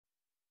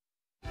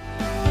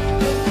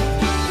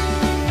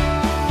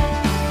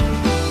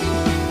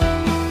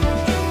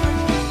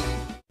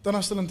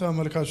ተናስተን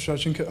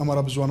ተመልካቾቻችን ከአማራ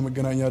ብዙሃን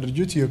መገናኛ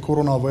ድርጅት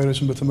የኮሮና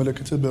ቫይረስን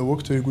በተመለከተ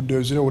በወቅታዊ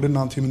ጉዳዮች ዙሪያ ወደ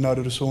እናንተ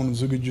የምናደርሰውን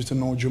ዝግጅት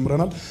ነው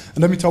ጀምረናል።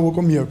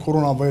 እንደሚታወቀው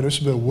የኮሮና ቫይረስ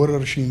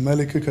በወረርሽኝ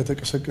መልክ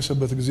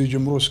ከተቀሰቀሰበት ጊዜ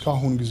ጀምሮ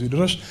እስካሁን ጊዜ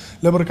ድረስ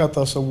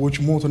ለበርካታ ሰዎች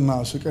ሞትና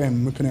ስቃይ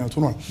ምክንያት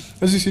ሆኗል።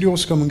 እዚህ ስቱዲዮ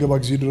እስከ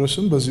መንገባ ጊዜ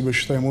ድረስም በዚህ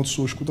በሽታ የሞቱ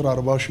ሰዎች ቁጥር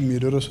 40 ሺህ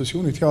የደረሰ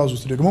ሲሆን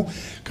የተያዙት ደግሞ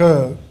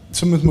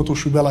ከ800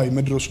 ሺህ በላይ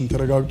መድረሱን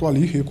ተረጋግጧል።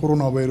 ይህ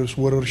የኮሮና ቫይረስ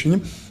ወረርሽኝ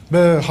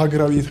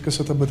በሀገራዊ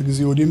የተከሰተበት ጊዜ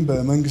ወዲህም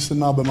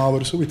በመንግስትና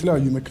በማህበረሰቡ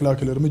የተለያዩ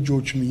መከላከል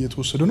እርምጃዎችም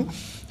እየተወሰዱ ነው።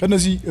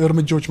 ከነዚህ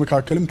እርምጃዎች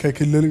መካከልም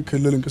ከክልል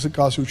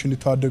እንቅስቃሴዎች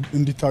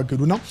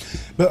እንዲታገዱና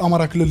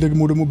በአማራ ክልል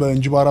ደግሞ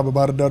በእንጅባራ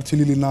በባህር ዳር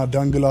ቲሊሊና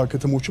ዳንግላ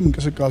ከተሞችም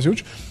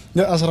እንቅስቃሴዎች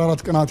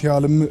የ14 ቀናት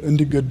ያህልም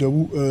እንዲገደቡ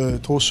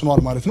ተወስኗል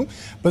ማለት ነው።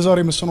 በዛሬ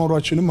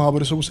መሰናዷችንም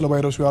ማህበረሰቡ ስለ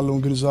ቫይረሱ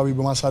ያለውን ግንዛቤ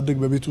በማሳደግ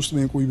በቤት ውስጥ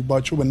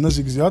የሚቆይባቸው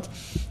በእነዚህ ጊዜያት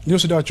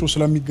ሊወስዳቸው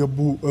ስለሚገቡ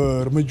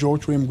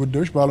እርምጃዎች ወይም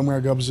ጉዳዮች ባለሙያ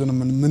ጋብዘን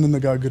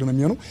ምንነጋገር ነው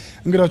የሚሆነው።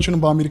 እንግዳችን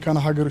በአሜሪካን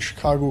ሀገር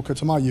ሺካጎ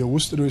ከተማ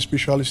የውስጥ ደዌ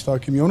ስፔሻሊስት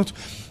ሐኪም የሆኑት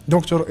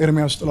ዶክተር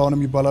ኤርሚያስ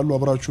ጥላሁን ይባላሉ።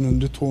 አብራችሁን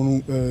እንድትሆኑ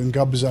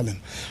እንጋብዛለን።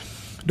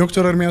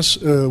 ዶክተር ኤርሚያስ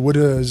ወደ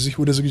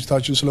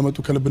ዝግጅታችን ስለመጡ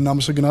ከልብ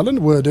እናመሰግናለን።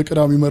 ወደ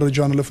ቀዳሚ መረጃ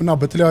እንለፍና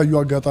በተለያዩ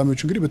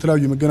አጋጣሚዎች እንግዲህ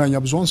በተለያዩ መገናኛ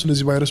ብዙሃን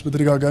ስለዚህ ቫይረስ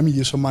በተደጋጋሚ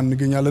እየሰማን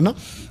እንገኛለንና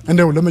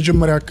እንደው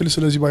ለመጀመሪያ ያክል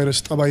ስለዚህ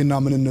ቫይረስ ጠባይና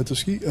ምንነት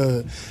እስኪ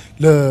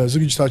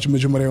ለዝግጅታችን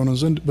መጀመሪያ የሆነን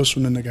ዘንድ በሱ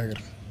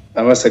እንነጋገር።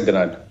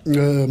 አመሰግናለሁ።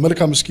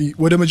 መልካም። እስኪ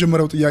ወደ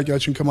መጀመሪያው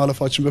ጥያቄያችን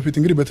ከማለፋችን በፊት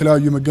እንግዲህ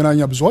በተለያዩ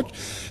መገናኛ ብዙሃን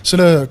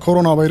ስለ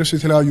ኮሮና ቫይረስ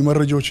የተለያዩ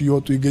መረጃዎች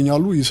እየወጡ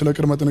ይገኛሉ። ስለ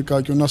ቅድመ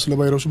ጥንቃቄውና ስለ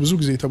ቫይረሱ ብዙ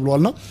ጊዜ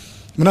ተብሏልና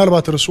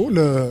ምናልባት እርስዎ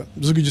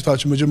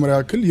ለዝግጅታችን መጀመሪያ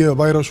ያክል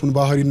የቫይረሱን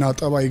ባህሪና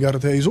ጠባይ ጋር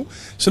ተያይዞ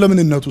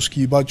ስለምንነቱ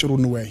እስኪ ባጭሩ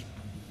እንወያይ።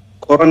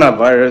 ኮሮና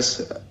ቫይረስ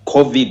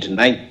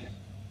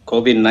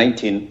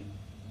ኮቪድ-19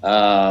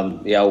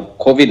 ያው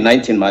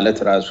ኮቪድ-19 ማለት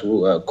ራሱ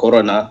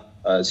ኮሮና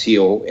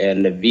CO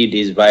and V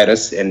is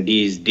virus and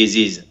D is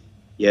disease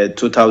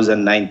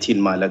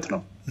የ2019 ማለት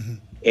ነው።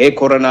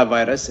 ኮሮና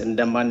ቫይረስ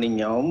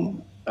እንደማንኛውም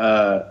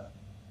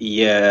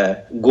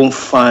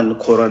የጉንፋን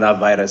ኮሮና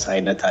ቫይረስ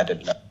አይነት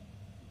አይደለም።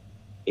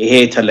 ይሄ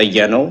የተለየ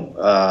ነው።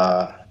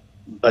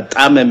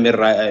 በጣም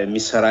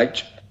የሚሰራጭ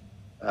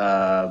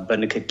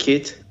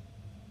በንክኪት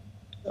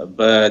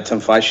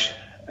በትንፋሽ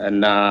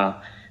እና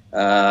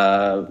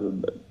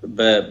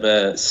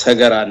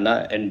በሰገራና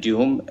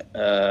እንዲሁም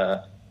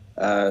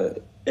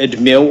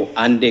እድሜው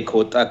አንዴ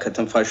ከወጣ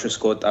ከትንፋሽ ውስጥ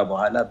ከወጣ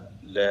በኋላ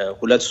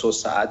ለ2-3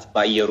 ሰዓት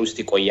በአየር ውስጥ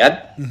ይቆያል።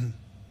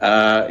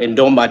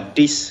 እንደውም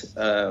አዲስ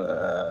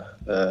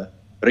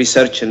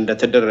ሪሰርች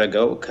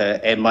እንደተደረገው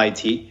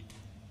ከኤምአይቲ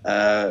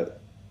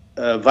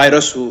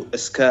ቫይረሱ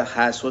እስከ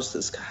 23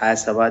 እስከ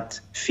 27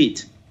 ፊት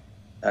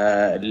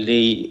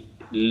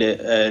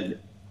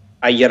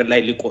አየር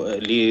ላይ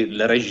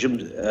ለረጅም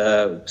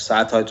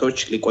ሰዓታቶች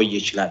ሊቆይ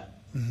ይችላል።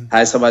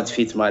 27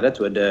 ፊት ማለት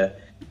ወደ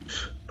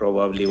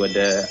probably ወደ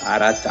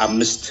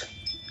 4-5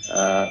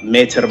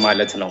 ሜትር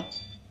ማለት ነው።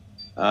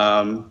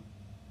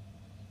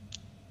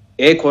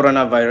 ኮሮና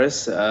ቫይረስ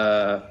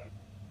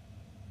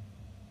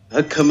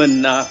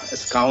ሕክምና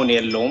እስካሁን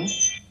የለውም፣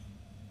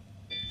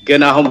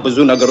 ግን አሁን ብዙ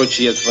ነገሮች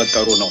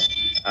እየተፈጠሩ ነው።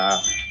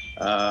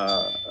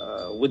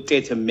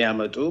 ውጤት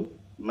የሚያመጡ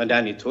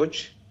መድኃኒቶች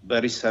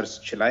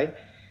በሪሰርች ላይ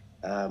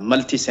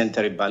መልቲ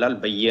ሴንተር ይባላል።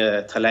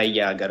 በየተለያየ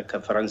ሀገር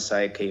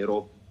ከፈረንሳይ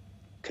ከዩሮፕ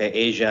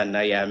ከኤዥያ እና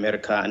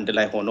የአሜሪካ አንድ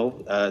ላይ ሆነው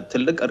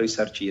ትልቅ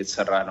ሪሰርች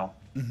እየተሰራ ነው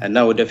እና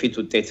ወደፊት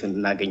ውጤት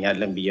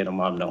እናገኛለን ብዬ ነው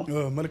ማምነው።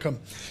 መልካም።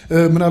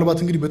 ምናልባት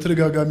እንግዲህ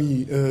በተደጋጋሚ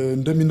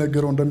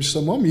እንደሚነገረው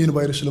እንደሚሰማው ይህን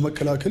ቫይረስ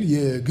ለመከላከል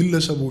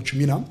የግለሰቦች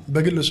ሚና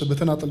በግለሰብ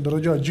በተናጠል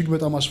ደረጃ እጅግ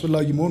በጣም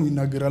አስፈላጊ መሆኑ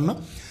ይናገራልና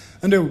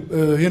እንደው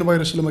ይህን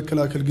ቫይረስ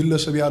ለመከላከል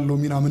ግለሰብ ያለው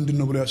ሚና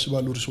ምንድነው ብለው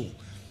ያስባሉ እርስዎ?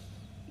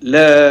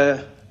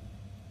 ለዚህ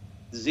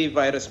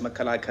ቫይረስ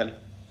መከላከል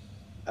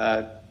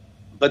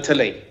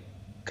በተለይ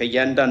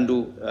ከእያንዳንዱ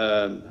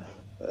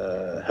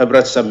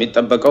ህብረተሰብ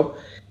የሚጠበቀው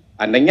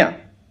አንደኛ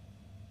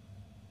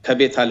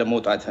ከቤት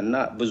አለመውጣትና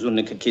ብዙ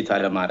ንክኪት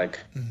አለማድረግ።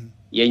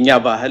 የኛ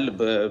ባህል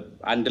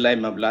አንድ ላይ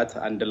መብላት፣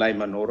 አንድ ላይ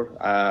መኖር፣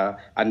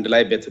 አንድ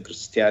ላይ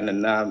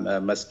ቤተክርስቲያንና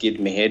መስጊድ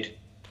መሄድ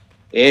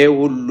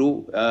ሁሉ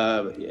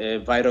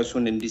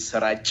ቫይረሱን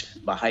እንዲሰራጭ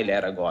በኃይል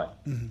ያደርገዋል።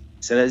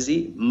 ስለዚህ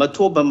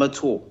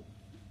 100%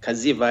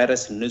 ከዚህ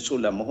ቫይረስ ንጹህ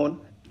ለመሆን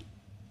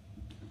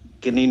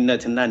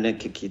ግንኙነትና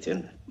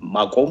ንክኪትን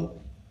ማቆም፣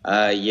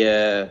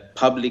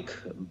 የፐብሊክ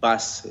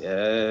ባስ፣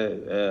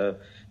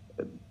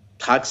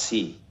 ታክሲ፣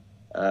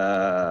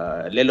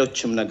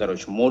 ሌሎችም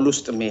ነገሮች ሞል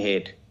ውስጥ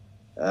መሄድ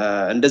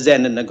እንደዚህ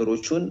አይነት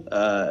ነገሮችን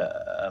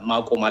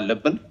ማቆም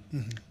አለብን።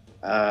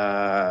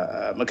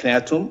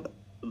 ምክንያቱም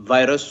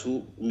ቫይረሱ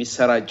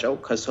የሚሰራጨው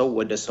ከሰው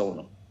ወደ ሰው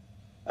ነው።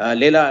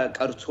 ሌላ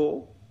ቀርቶ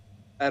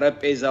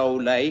ጠረጴዛው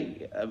ላይ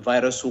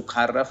ቫይረሱ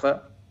ካረፈ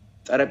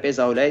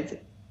ጠረጴዛው ላይ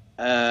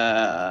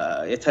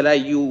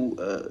የተለያዩ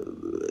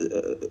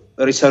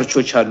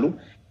ሪሰርቾች አሉ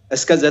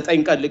እስከ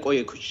 9 ቀን ሊቆይ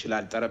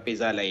ይችላል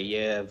ጠረጴዛ ላይ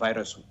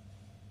የቫይረሱ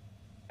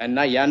እና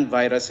ያን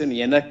ቫይረስን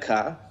የነካ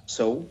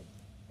ሰው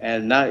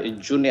እና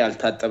እጁን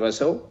ያልታጠበ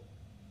ሰው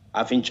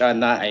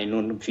አፍንጫና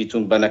አይኑን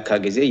ፊቱን በነካ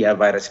ጊዜ ያ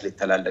ቫይረስ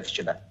ሊተላለፍ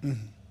ይችላል።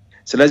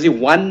 ስለዚህ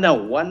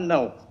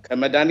ዋናው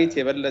ከመድኃኒት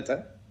የበለጠ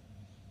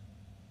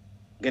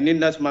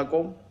ግንኙነት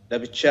ማቆም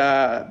ለብቻ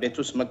ቤት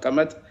ውስጥ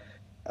መቀመጥ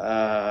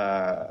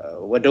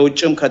ወደ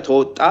ውጭም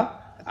ከተወጣ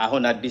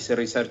አሁን አዲስ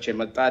ሪሰርች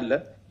የመጣ አለ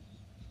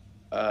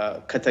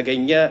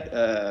ከተገኘ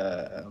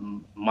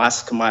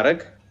ማስክ ማድረግ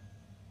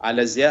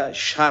አለዚያ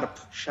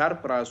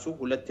ሻርፕ ራሱ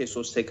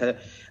 2-3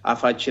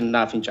 ከአፋችንና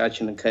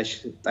አፍንጫችንን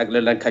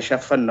ጠቅልለን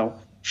ከሸፈን ነው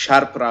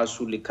ሻርፕ ራሱ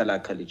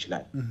ሊከላከል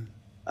ይችላል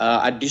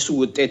አዲሱ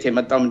ውጤት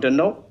የመጣው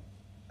ምንድነው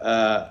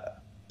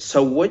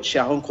ሰዎች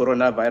አሁን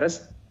ኮሮና ቫይረስ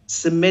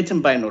ስሜትን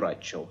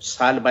ባይኖራቸው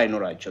ሳል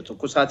ባይኖራቸው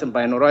ትኩሳትን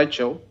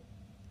ባይኖራቸው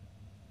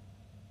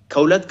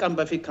ከሁለት ቀን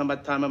በፊት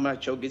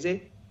ከመታመማቸው ጊዜ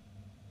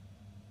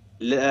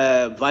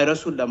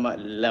ቫይረሱን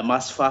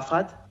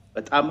ለማስፋፋት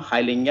በጣም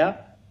ኃይለኛ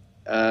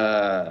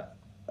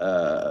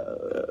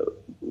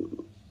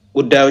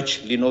ጉዳዮች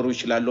ሊኖሩ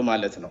ይችላሉ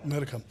ማለት ነው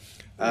መልካም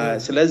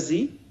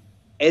ስለዚህ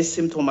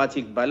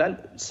ኤሲምፕቶማቲክ ባላል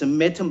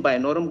ስሜትን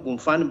ባይኖርም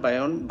ጉንፋን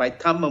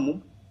ባይታመሙ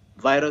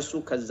ቫይረሱ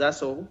ከዛ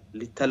ሰው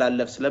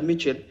ሊተላለፍ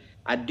ስለሚችል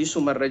አዲሱ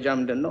መረጃ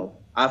ምንድነው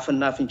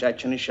አፍና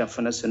አፍንጫችንን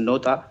ሸፍነን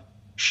ስንወጣ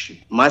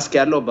ማስክ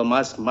ያለው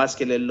ማስክ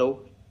የሌለው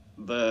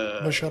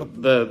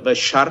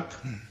በሻርፕ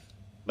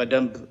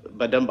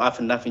በደንብ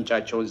አፍና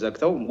አፍንጫቸውን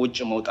ዘግተው ውጭ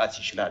መውጣት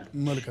ይችላሉ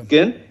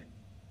ግን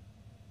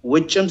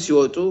ውጭም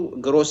ሲወጡ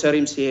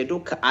ግሮሰሪም ሲሄዱ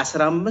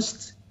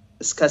ከ15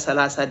 እስከ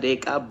 30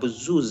 ደቂቃ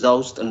ብዙ እዛው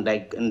ውስጥ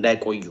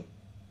እንዳይቆዩ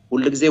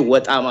ሁሉ ጊዜ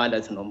ወጣ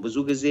ማለት ነው ብዙ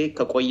ጊዜ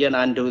ከቆየን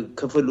አንድ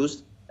ክፍል ውስጥ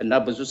እና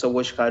ብዙ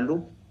ሰዎች ካሉ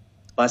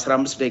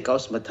በ15 ደቂቃ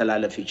ውስጥ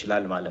መተላለፍ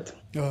ይችላል ማለት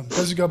ነው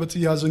ከዚህ ጋር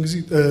በተያያዘ ጊዜ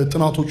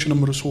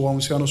ጥናቶችንም ርዕሱን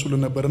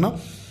ሲያነሱልን ነበርና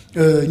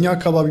እኛ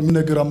አካባቢ ምን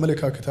ነገር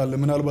አመለካከት አለ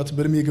ምናልባት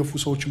በእድሜ የገፉ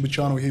ሰዎችን ብቻ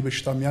ነው ይሄ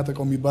በሽታ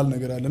የሚያጠቃው የሚባል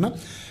ነገር አለና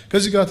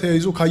ከዚህ ጋር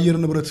ተያይዞ ከአየር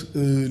ንብረት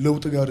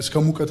ለውጥ ጋር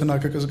እስከ ሙቀትና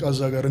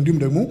ከቀዝቃዛ ጋር እንዲሁም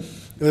ደግሞ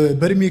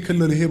በእድሜ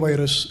ክልል ይሄ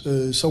ቫይረስ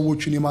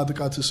ሰዎችን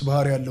የማጥቃትስ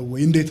ባህሪ ያለው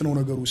ወይ እንዴት ነው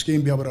ነገሩ እስኪ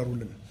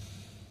ቢያብራሩልን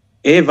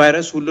ይሄ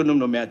ቫይረስ ሁሉንም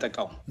ነው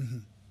የሚያጠቃው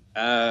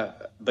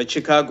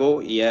በቺካጎ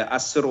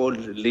የ10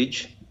 ኦልድ ልጅ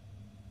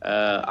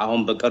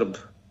አሁን በቅርብ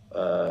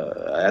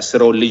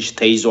 10 ኦልድ ልጅ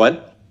ተይዟል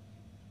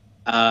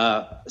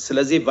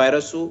ስለዚህ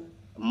ቫይረሱ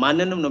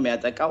ማንንም ነው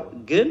የሚያጠቃው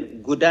ግን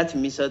ጉዳት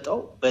የሚሰጠው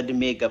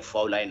በእድሜ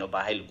ገፋው ላይ ነው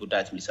በኃይል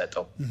ጉዳት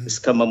የሚሰጠው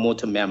እስከ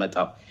መሞት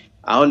የሚያመጣው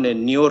አሁን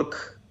ኒውዮርክ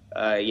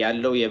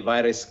ያለው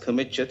የቫይረስ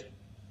ክምችት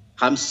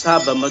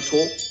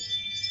 50%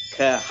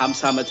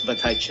 ከ50 ዓመት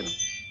በታች ነው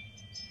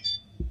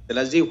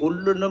ስለዚህ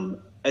ሁሉንም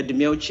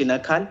እድሜዎች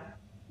ይነካል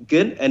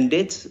ግን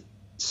እንዴት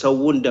ሰው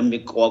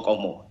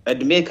እንደሚቋቋመው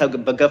እድሜ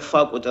በገፋ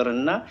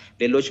ቁጥርና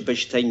ሌሎች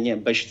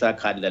በሽታ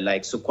ካለ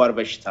ላይክ ስኳር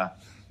በሽታ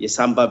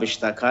የሳምባ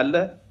በሽታ ካለ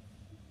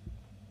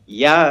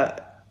ያ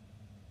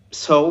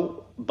ሰው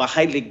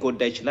በኃይል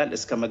ሊጎዳ ይችላል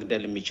እስከ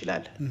መግደልም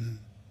ይችላል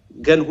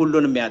ግን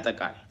ሁሉንም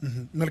ያጠቃል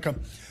መልካም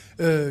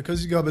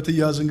ከዚህ ጋር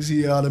በተያያዘ ጊዜ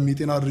የዓለም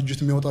የጤና ድርጅት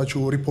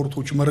የሚያወጣቸው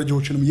ሪፖርቶች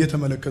መረጃዎችንም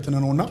እየተመለከተን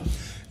ነውና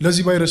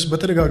ለዚህ ቫይረስ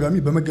በተደጋጋሚ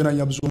በመገናኛ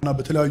ብዙሃንና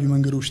በተለያዩ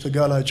መንገዶች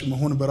ተጋላጭ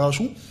መሆን በራሱ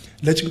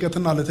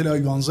ለጭንቀትና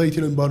ለተለያዩ አንዛይቲ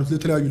ለሚባሉት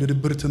ለተለያዩ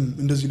ለድብርትም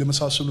እንደዚህ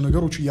ለመሳሰሉ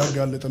ነገሮች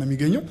ያጋለጠ ነው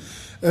የሚገኘው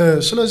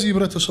ስለዚህ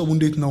ህብረተሰቡ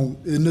እንዴት ነው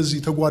እነዚህ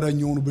ተጓዳኝ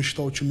የሆኑ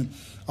በሽታዎችን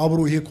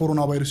አብሮ ይሄ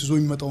ኮሮና ቫይረስ ይዞ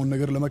የሚመጣውን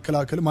ነገር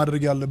ለመከላከል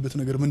ማድረግ ያለበት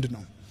ነገር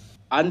ምንድነው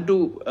አንዱ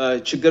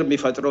ችግር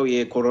የሚፈጥረው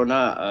የኮሮና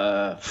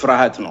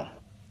ፍርሃት ነው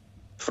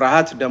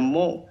ፍርሃት ደግሞ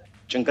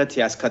ጭንቀት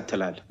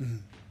ያስከትላል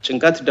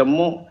ጭንቀት ደግሞ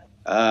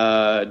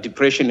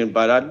ዲፕሬሽን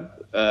ይባላል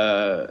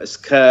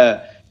እስከ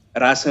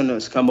ራስን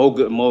እስከ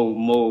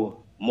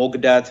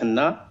ሞግዳትና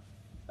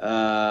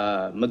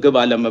ምግብ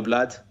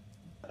አለመብላት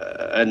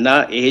እና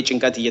ይሄ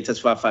ጭንቀት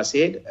እየተስፋፋ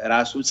ሲሄድ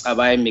ራሱ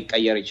ጸባይ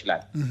የሚቀየር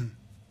ይችላል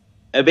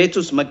ቤት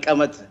ውስጥ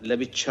መቀመጥ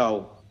ለብቻው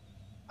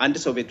አንድ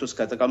ሰው ቤት ውስጥ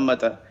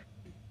ከተቀመጠ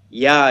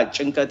ያ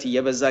ጭንቀት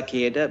እየበዛ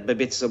ከሄደ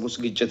በቤተሰብ ውስጥ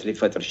ግጭት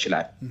ሊፈጥር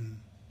ይችላል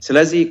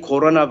ስለዚህ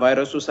ኮሮና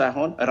ቫይረሱ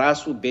ሳይሆን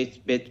ራሱ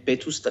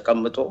ቤት ውስጥ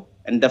ተቀምጦ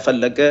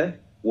እንደፈለገ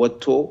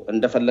ወጥቶ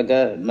እንደፈለገ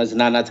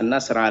መዝናናትና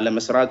ስራ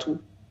ለመስራቱ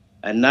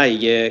እና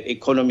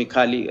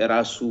የኢኮኖሚካሊ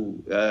ራሱ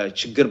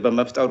ችግር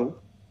በመፍጠሩ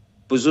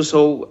ብዙ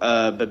ሰው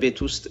በቤት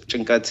ውስጥ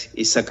ጭንቀት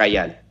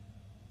ይሰቃያል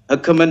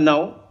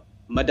ህክምናው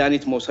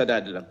መድኃኒት መውሰድ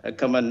አይደለም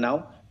ህክምናው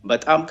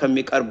በጣም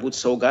ከሚቀርቡት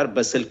ሰው ጋር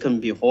በስልክም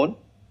ቢሆን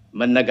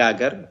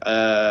መነጋገር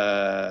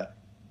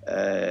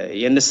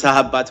የንስሐ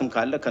አባትም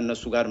ካለ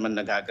ከነሱ ጋር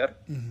መነጋገር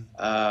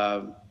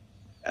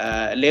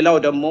ሌላው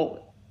ደግሞ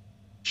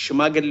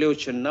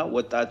ሽማግሌዎችና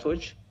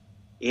ወጣቶች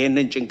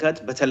ይሄንን ጭንቀት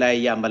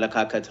በተለያየ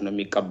አመለካከት ነው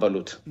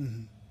የሚቀበሉት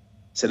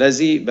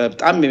ስለዚህ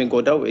በጣም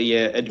የሚጎዳው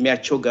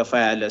የእድሜያቸው ገፋ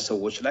ያለ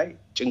ሰዎች ላይ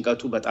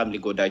ጭንቀቱ በጣም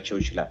ሊጎዳቸው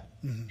ይችላል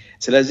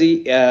ስለዚህ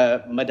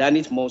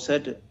መድኃኒት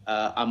መውሰድ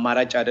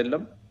አማራጭ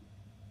አይደለም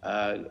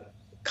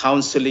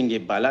ካውንስሊንግ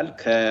ይባላል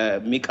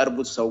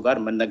ከሚቀርቡት ሰው ጋር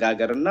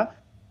መነጋገርና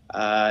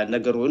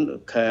ነገሩን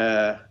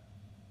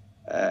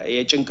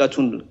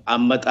የጭንቀቱን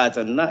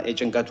አመጣጥና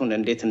የጭንቀቱን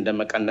እንዴት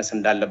እንደመቀነስ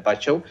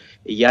እንዳለባቸው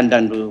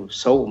እያንዳንዱ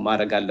ሰው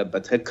ማድረግ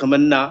አለበት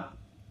ህክምና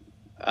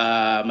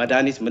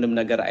መድኃኒት ምንም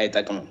ነገር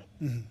አይጠቅምም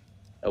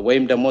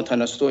ወይም ደግሞ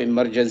ተነስቶ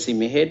ኢመርጀንሲ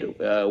መሄድ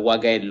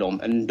ዋጋ የለውም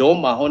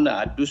እንደውም አሁን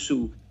አዲሱ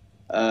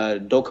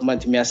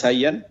ዶክመንት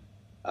የሚያሳየን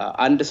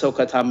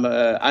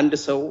አንድ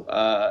ሰው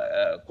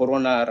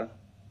ኮሮና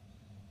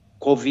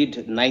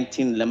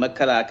ኮቪድ-19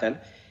 ለመከላከል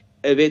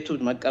እቤቱ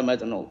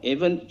መቀመጥ ነው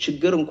ኢቭን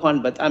ችግር እንኳን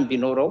በጣም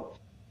ቢኖረው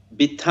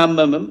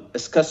ቢታመምም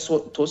እስከ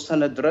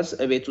ተወሰነ ድረስ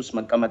እቤቱ ውስጥ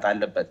መቀመጥ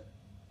አለበት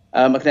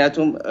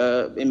ምክንያቱም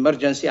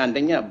ኢመርጀንሲ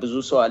አንደኛ ብዙ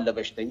ሰው አለ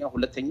በሽተኛ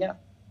ሁለተኛ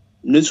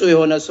ንጹህ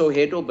የሆነ ሰው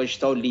ሄዶ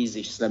በሽታው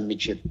ሊይዝሽ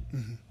ስለሚችል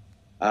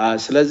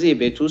ስለዚህ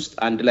ቤት ውስጥ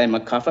አንድ ላይ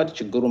መካፈል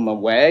ችግሩን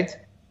መወያየት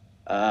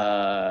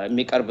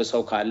የሚቀርብ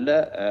ሰው ካለ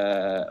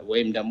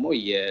ወይም ደግሞ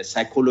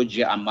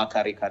የሳይኮሎጂ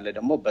አማካሪ ካለ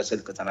ደግሞ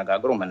በስልክ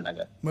ተነጋግሮ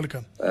መነጋገር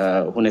መልካም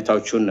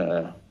ሁኔታዎቹን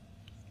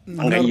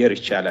አንገየር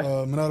ይቻላል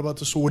ምናልባት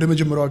እሱ ወደ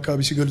መጀመሪያው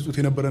አካባቢ ሲገልጹት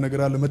የነበረ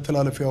ነገር አለ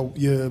መተላለፊያው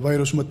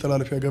የቫይረሱ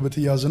መተላለፊያ ጋር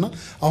በተያያዘና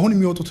አሁን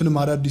የሚወጡትን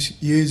አዳዲስ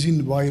የዚህን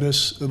ቫይረስ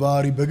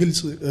ባህሪ በግልጽ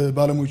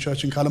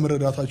ባለሙያዎቻችን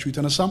ካለመረዳታቸው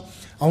የተነሳ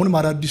አሁንም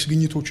አዳዲስ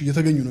ግኝቶች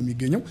እየተገኙ ነው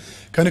የሚገኘው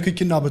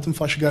ከንክኪና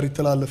በትንፋሽ ጋር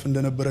ይተላለፍ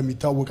እንደነበረ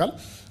ይታወቃል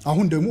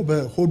አሁን ደግሞ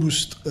በሆድ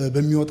ውስጥ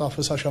በሚወጣ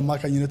ፈሳሽ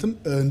አማካኝነትም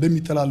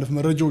እንደሚተላለፍ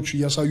መረጃዎች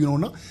እያሳዩ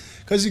ነውና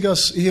ከዚህ ጋር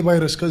ይሄ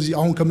ቫይረስ ከዚህ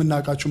አሁን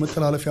ከመናቃቸው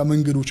መተላለፊያ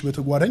መንገዶች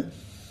በተጓዳኝ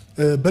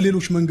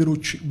በሌሎች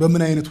መንገዶች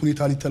በምን አይነት ሁኔታ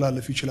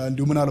ሊተላለፍ ይችላል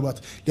እንዲሁ ምናልባት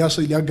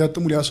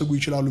ሊያጋጥሙ ሊያሰጉ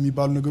ይችላሉ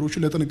የሚባሉ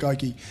ነገሮችን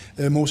ለጥንቃቄ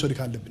መውሰድ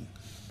ካለብን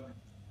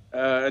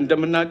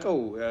እንደምናቀው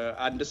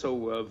አንድ ሰው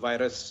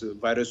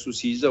ቫይረሱ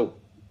ሲይዘው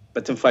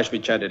በትንፋሽ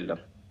ብቻ አይደለም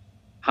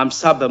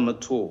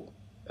 50%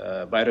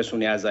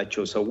 ቫይረሱን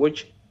የያዛቸው ሰዎች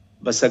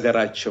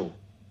በሰገራቸው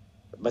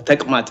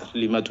በተቅማጥ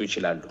ሊመጡ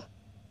ይችላሉ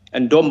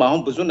እንደውም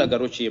አሁን ብዙ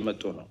ነገሮች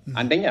እየመጡ ነው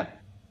አንደኛ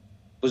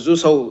ብዙ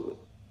ሰው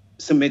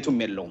ስሜቱም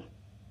የለውም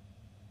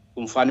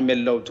ጉንፋንም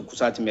የለው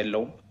ትኩሳትም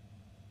የለው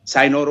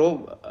ሳይኖረው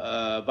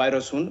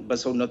ቫይረሱን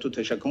በሰውነቱ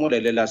ተሸክሞ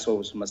ለሌላ ሰው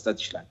መስጠት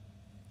ይችላል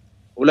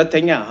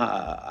ሁለተኛ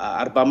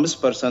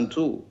 45%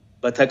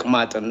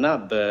 በተቅማጥና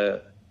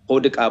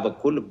በሆድቃ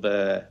በኩል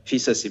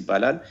በፊሰስ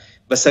ይባላል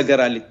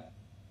በሰገራ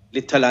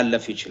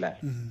ሊተላለፍ ይችላል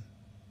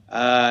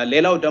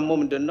ሌላው ደግሞ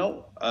ምንድነው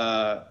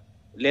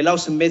ሌላው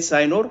ስሜት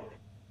ሳይኖር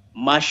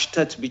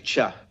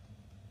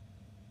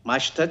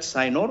ማሽተት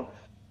ሳይኖር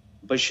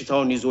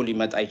በሽታውን ይዞ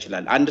ሊመጣ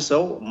ይችላል አንድ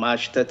ሰው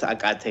ማሽተት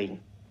አቃተኝ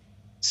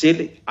ሲል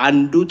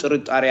አንዱ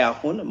ጥርጣሬ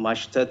አሁን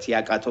ማሽተት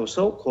ያቃተው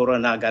ሰው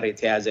ኮሮና ጋር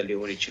የተያዘ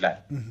ሊሆን ይችላል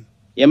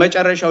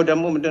የመጨረሻው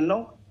ደግሞ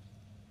ምንድነው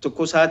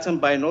ትኩሳትን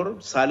ባይኖር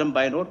ሳልም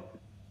ባይኖር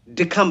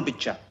ድካም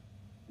ብቻ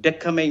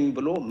ደከመኝ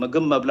ብሎ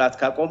ምግብ መብላት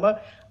ካቆመ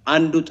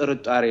አንዱ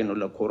ጥርጣሬ ነው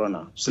ለኮሮና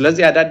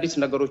ስለዚህ አዳዲስ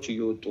ነገሮች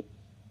እየወጡ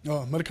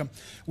መልካም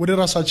ወደ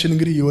ራሳችን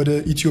እንግዲህ ወደ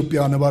ኢትዮጵያ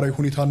ነባራዊ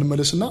ሁኔታ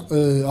እንመለስና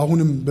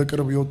አሁንም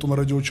በቅርብ የወጡ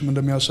መረጃዎችም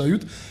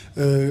እንደሚያሳዩት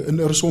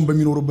እርሶም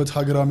በሚኖሩበት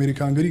ሀገር አሜሪካ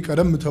እንግዲህ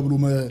ቀደም ተብሎ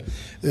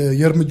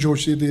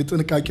የእርምጃዎች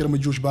የጥንቃቄ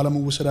እርምጃዎች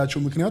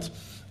ባለመወሰዳቸው ምክንያት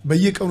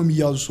በየቀኑ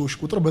የሚያዙ ሰዎች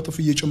ቁጥር በጥፍ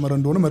እየጨመረ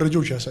እንደሆነ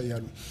መረጃዎች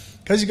ያሳያሉ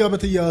ከዚህ ጋር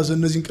በተያያዘ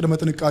እነዚህን ቅድመ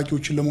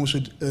ጥንቃቄዎችን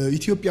ለመውሰድ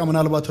ኢትዮጵያ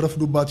ምናልባት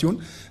ረፍዶባት ይሆን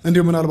እንዴ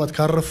ምናልባት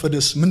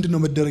ካረፈደስ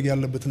ምንድነው መደረግ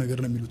ያለበት ነገር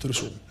ነው የሚሉት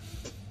እርሶ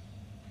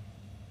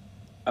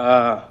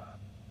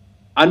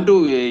አንዱ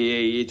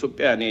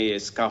የኢትዮጵያ እኔ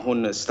እስካሁን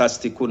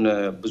ስታቲስቲኩን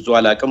ብዙ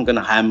አላቅም ግን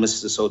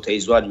 25 ሰው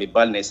ተይዟል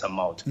የሚባል ነው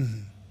የሰማሁት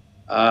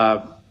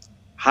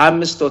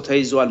 25 ሰው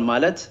ተይዟል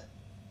ማለት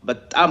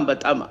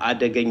በጣም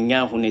አደገኛ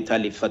ሁኔታ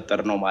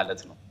ሊፈጠር ነው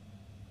ማለት ነው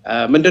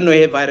ምንድነው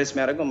ይሄ ቫይረስ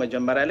የሚያደርገው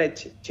መጀመሪያ ላይ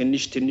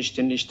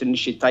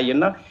ትንሽ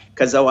ይታይና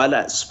ከዛ በኋላ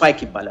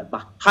ስፓይክ ይባላል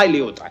በኃይል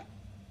ይወጣል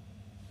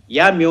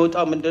ያ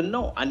የሚወጣው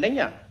ምንድነው አንደኛ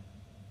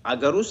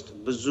አገር ውስጥ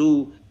ብዙ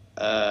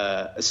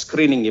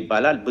ስክሪኒንግ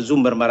ይባላል ብዙ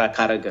ምርመራ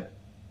ካረገ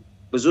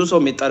ብዙ ሰው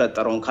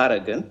የሚጠረጠረውን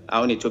ካረግን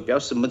አሁን ኢትዮጵያ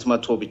ውስጥ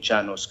 800 ብቻ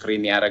ነው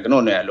ስክሪን ያረግነው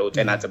ነው ያለው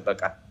ጤና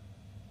ጥበቃ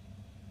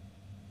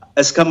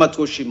እስከ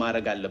 100,000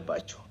 ማረግ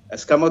አለባቸው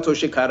እስከ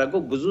 100,000 ካረጉ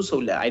ብዙ ሰው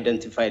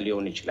ለአይደንቲፋይ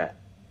ሊሆን ይችላል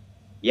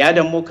ያ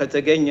ደግሞ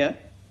ከተገኘ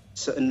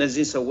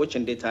እነዚህ ሰዎች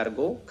እንዴት አድርጎ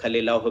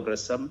ከሌላው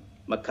ህብረተሰብ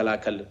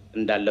መከላከል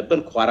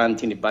እንዳለብን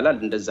ኳራንቲን ይባላል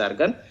እንደዛ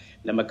አድርገን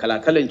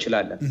ለመከላከል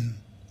እንችላለን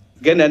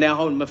ግን እኔ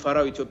አሁን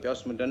መፈራው ኢትዮጵያ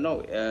ውስጥ ምንድነው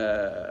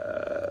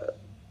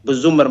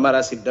ብዙ ምርመራ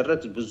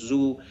ሲደረግ ብዙ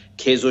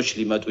ኬዞች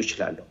ሊመጡ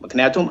ይችላሉ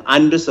ምክንያቱም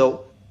አንድ ሰው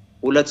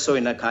ሁለት ሰው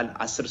ይነካል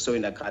 10 ሰው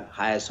ይነካል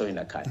 20 ሰው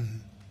ይነካል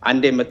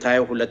አንዴ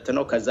መታየው ሁለት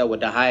ነው ከዛ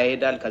ወደ 20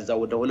 ይሄዳል ከዛ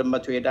ወደ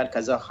 200 ይሄዳል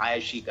ከዛ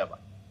 20 ሺህ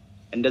ይገባል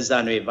እንደዛ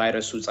ነው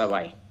የቫይረሱ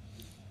ጸባይ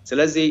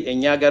ስለዚህ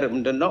እኛ ሀገር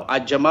ምንድነው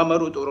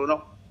አጀማመሩ ጥሩ ነው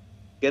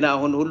ግን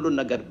አሁን ሁሉ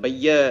ነገር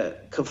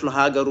በየክፍለ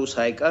ሀገሩ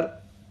ሳይቀር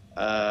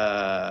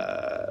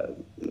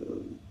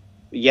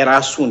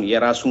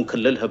የራሱን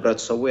ክልል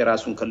ህብረተሰቡ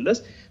የራሱን ክልል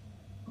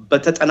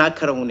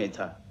በተጠናከረ ሁኔታ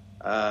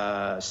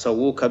ሰው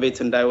ከቤት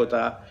እንዳይወጣ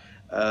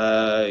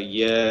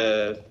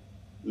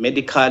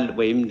የሜዲካል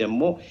ወይም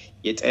ደግሞ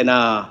የጤና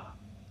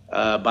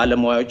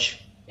ባለሙያዎች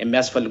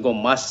የሚያስፈልገው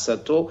ማስክ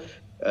ሰጥቶ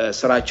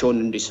ስራቸውን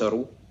እንዲሰሩ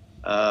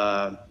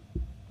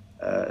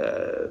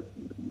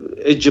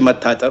እጅ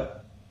መታጠብ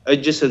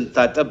እጅ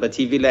ስንታጠብ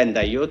በቲቪ ላይ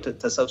እንዳየው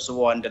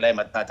ተሰብስበው አንድ ላይ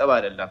መታጠብ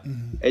አይደለም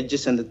እጅ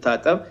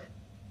ስንታጠብ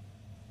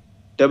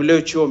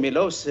WHO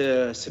የሚለው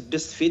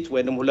 6 ፊት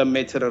ወይንም 2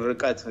 ሜትር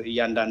ርቀት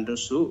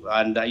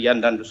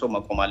እያንዳንዱ ሰው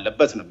መቆም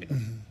አለበት ነው የሚለው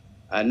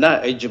እና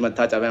እጅ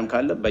መታጠቢያም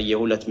ካለ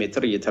በየ2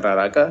 ሜትር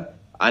እየተራራቀ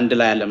አንድ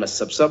ላይ ያለ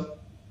መሰብሰብ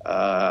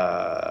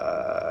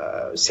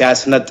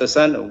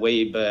ሲያስነጥሰን ወይ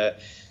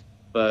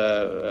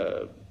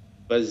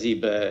በዚህ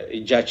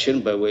በእጃችን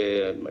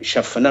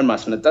በሸፍነን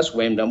ማስነጠስ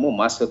ወይም ደግሞ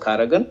ማስክ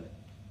ካረገን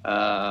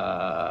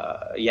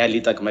ያ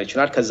ሊጠቅም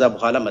ይችላል ከዛ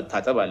በኋላ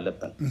መታጠብ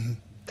አለብን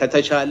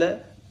ከተቻለ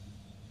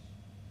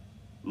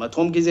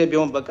 100 ጊዜ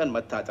ቢሆን በቀን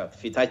መታጠብ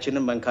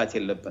ፊታችንን መንካት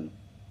የለብንም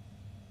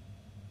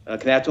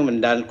ምክንያቱም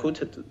እንዳልኩት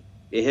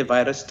ይሄ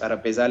ቫይረስ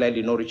ጠረጴዛ ላይ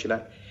ሊኖር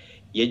ይችላል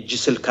የእጅ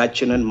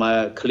ስልካችንን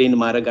ክሊን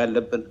ማድረግ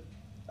አለብን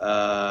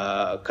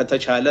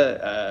ከተቻለ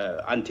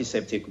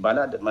አንቲሴፕቲክ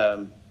ባላድ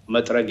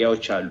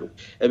መጥረጊያዎች አሉ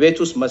ቤት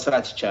ውስጥ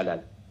መስራት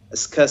ይቻላል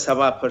እስከ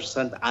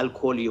 70%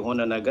 አልኮል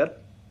የሆነ ነገር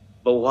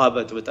በውሃ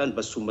በጥብጠን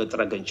በሱ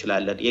መጥረግ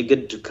እንችላለን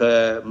የግድ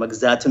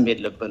ከመግዛትም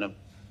የለብንም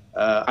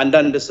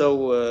አንዳንድ ሰው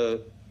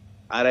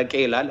አረቄ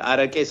ይላል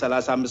አረቄ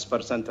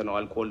 35% ነው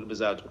አልኮል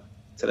ብዛቱ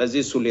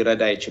ስለዚህ እሱ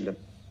ሊረዳ አይችልም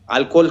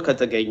አልኮል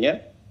ከተገኘ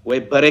ወይ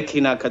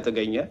በረኪና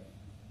ከተገኘ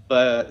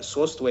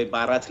በ3 ወይ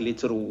በ4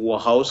 ሊትር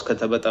ውሃ ውስጥ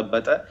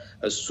ከተበጠበጠ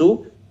እሱ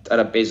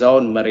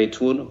ጠረጴዛውን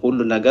መሬቱን ሁሉ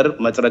ነገር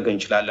መጥረግ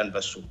እንችላለን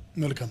በሱ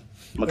መልካም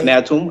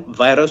ምክንያቱም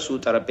ቫይረሱ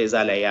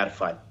ጠረጴዛ ላይ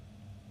ያርፋል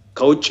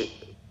ከውጭ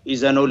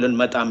ይዘነው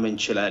ልንመጣም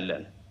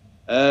እንችላለን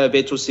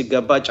ቤቱ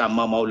ሲገባ ጫማ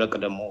ማውለቅ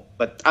ደግሞ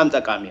በጣም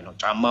ጠቃሚ ነው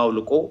ጫማ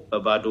አውልቆ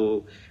በባዶ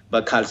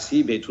በካልሲ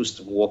ቤት ውስጥ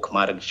ወክ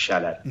ማድረግ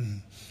ይችላል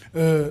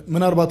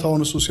ምናልባት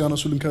አሁን እሱ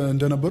ሲያነሱልን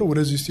እንደነበረው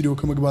ወደዚህ ስቱዲዮ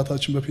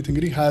ከመግባታችን በፊት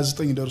እንግዲህ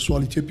 29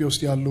 ደርሷል ኢትዮጵያ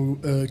ውስጥ ያለው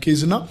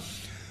ኬዝና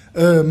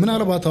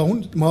ምናልባት አሁን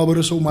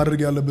ማህበረሰቡ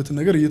ማድረግ ያለበት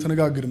ነገር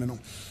እየተነጋገርን ነው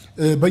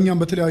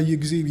በእኛም በተለያየ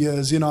ጊዜ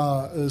የዜና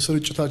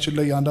ስርጭታችን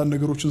ላይ አንዳንድ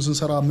ነገሮችን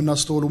ስንሰራ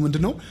ምናስተውለው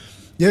ምንድነው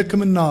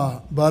የህክምና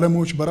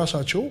ባለሙያዎች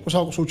በራሳቸው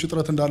ቁሳቁሶች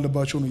እጥረት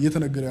እንዳለባቸው ነው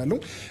እየተነገረ ያለው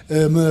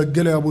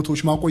መገለያ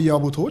ቦታዎች ማቆያ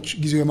ቦታዎች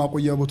ጊዜያዊ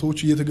ማቆያ ቦታዎች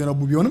እየተገነቡ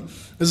ቢሆንም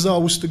እዛ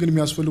ውስጥ ግን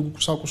የሚያስፈልጉ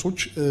ቁሳቁሶች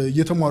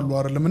እየተሟሉ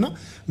አይደለምና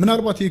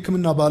ምናልባት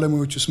የህክምና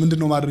ባለሙያዎችስ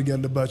ምንድነው ማድረግ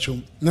ያለባቸው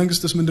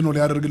መንግስትስ ምንድነው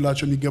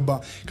ሊያደርግላቸው የሚገባ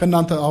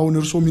ከናንተ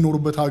አሁን እርሶ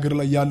የሚኖሩበት ሀገር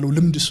ላይ ያለው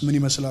ልምድስ ምን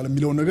ይመስላል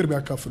የሚለው ነገር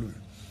ቢያካፍሉን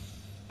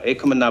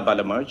የህክምና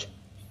ባለሙያዎች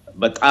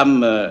በጣም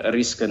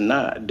ሪስክ እና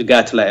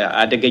ድጋት ላይ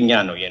አደገኛ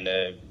ነው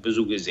ብዙ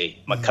ጊዜ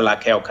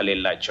መከላከያው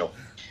ከሌላቸው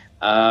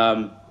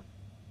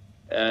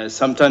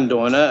ሰምተን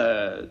እንደሆነ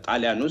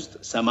ጣሊያን ውስጥ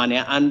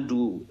 81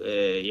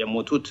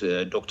 የሞቱት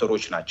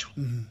ዶክተሮች ናቸው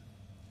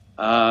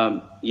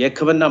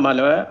የህክምና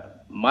ባለሙያ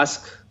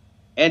ማስክ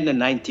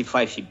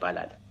N95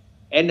 ይባላል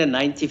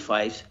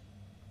N95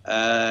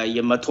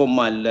 የመቶም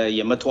አለ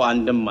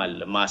የመቶ1ም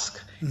አለ ማስክ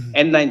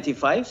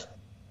N95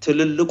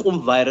 ትልልቁም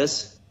ቫይረስ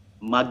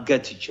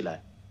ማገት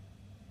ይችላል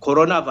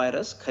ኮሮና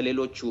ቫይረስ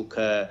ከሌሎቹ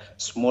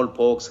ከስሞል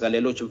ፖክስ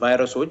ከሌሎቹ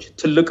ቫይረሶች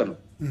ትልቅ ነው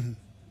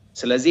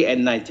ስለዚህ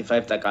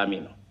N95 ጠቃሚ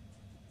ነው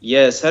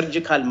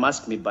የሰርጂካል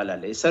ማስክ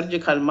ይባላል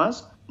የሰርጂካል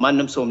ማስክ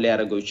ማንንም ሰውም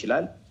ሊያደርገው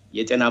ይችላል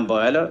የጤናም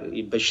ባያለ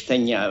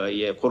በሽተኛ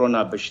የኮሮና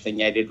በሽተኛ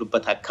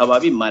የሌሉበት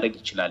አካባቢ ማድረግ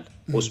ይችላል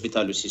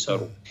ሆስፒታሉ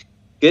ሲሰሩ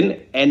ግን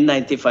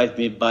N95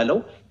 የሚባለው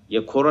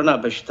የኮሮና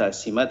በሽታ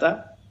ሲመጣ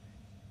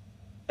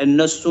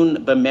እነሱን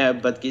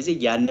በሚያዩበት ጊዜ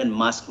ያንን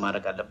ማስክ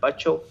ማድረግ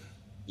አለባቸው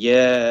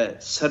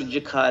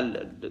የሰርጂካል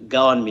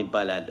ጋውን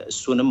ይባላል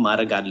እሱንም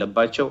ማድረግ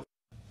አለባቸው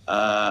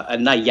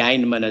እና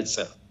የአይን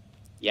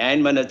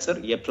መነጽር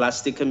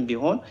የፕላስቲክም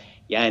ቢሆን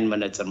የአይን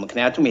መነጽር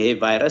ምክንያቱም ይሄ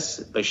ቫይረስ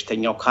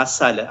በሽተኛው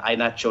ካሳለ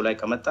አይናቸው ላይ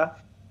ከመጣ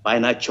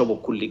በአይናቸው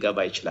በኩል ሊገባ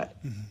ይችላል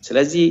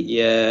ስለዚህ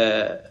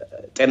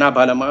የጤና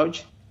ባለሙያዎች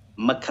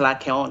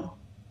መከላከያውን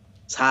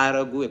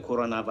ሳያረጉ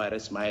የኮሮና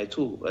ቫይረስ ማየቱ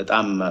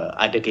በጣም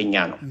አደገኛ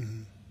ነው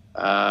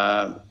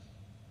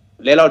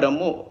ሌላው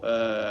ደግሞ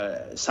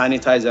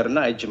ሳኒታይዘር እና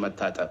እጅ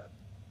መታጠብ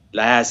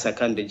ለ20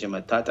 ሰከንድ እጅ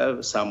መታጠብ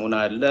ሳሙና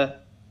አለ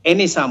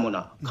ኤኒ ሳሙና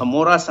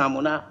ከሞራ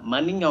ሳሙና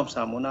ማንኛውም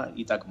ሳሙና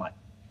ይጠቅማል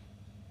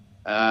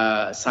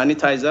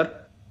ሳኒታይዘር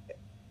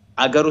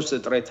አገር ውስጥ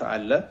እጥረት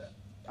አለ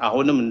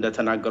አሁንም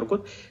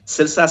እንደተናገርኩት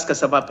 60 እስከ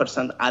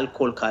 70%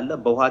 አልኮል ካለ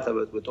በውሃ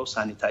ተበጥብጦ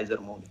ሳኒታይዘር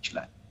መሆን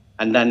ይችላል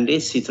አንዳንዴ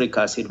ሲትሪክ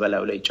አሲድ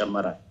በላዩ ላይ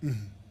ይጨመራል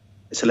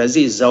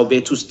ስለዚህ እዛው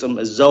ቤት ውስጥም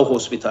እዛው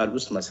ሆስፒታል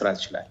ውስጥ መስራት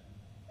ይችላል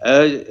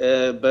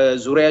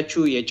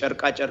በዙሪያችሁ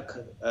የጨርቃ ጨርቅ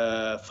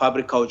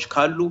ፋብሪካዎች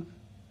ካሉ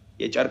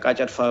የጨርቃ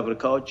ጨርቅ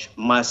ፋብሪካዎች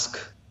ማስክ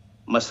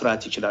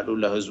መስራት ይችላሉ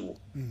ለህዝቡ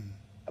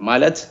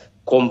ማለት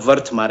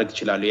ኮንቨርት ማድረግ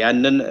ይችላሉ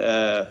ያንን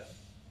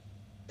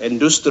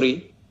ኢንዱስትሪ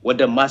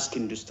ወደ ማስክ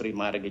ኢንዱስትሪ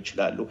ማድረግ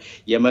ይችላሉ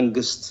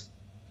የመንግስት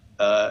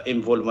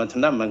ኢንቮልቭመንት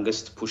እና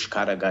መንግስት ፑሽ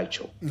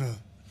ካረጋቸው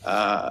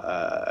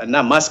እና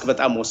ማስክ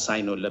በጣም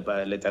ወሳኝ ነው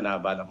ለጤና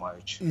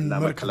ባለሙያዎች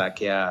እና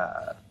መከላከያ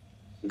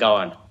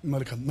ጋዋን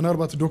መልካም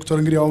ምናልባት ዶክተር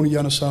እንግዲህ አሁን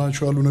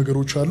ያነሳናቸው ያሉ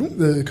ነገሮች አሉ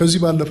ከዚህ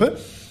ባለፈ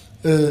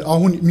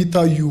አሁን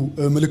የሚታዩ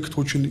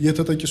ምልክቶችን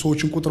የተጠቂ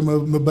ሰዎችን ቁጥር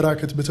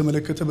መበራከት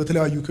በተመለከተ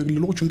በተለያዩ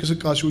ክልሎች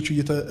እንቅስቃሴዎች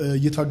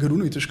እየታገዱ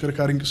ነው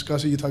የተሽከርካሪ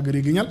እንቅስቃሴ እየታገደ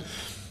ይገኛል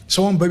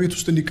ሰውን በቤት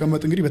ውስጥ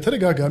እንዲቀመጥ እንግዲህ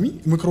በተደጋጋሚ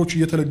ምክሮች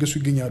እየተለገሱ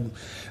ይገኛሉ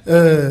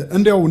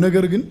እንዲያው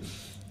ነገር ግን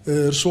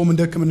እርሶም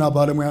እንደ ህክምና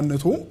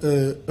ባለሙያነቱ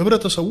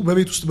ህብረተሰቡ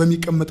በቤት ውስጥ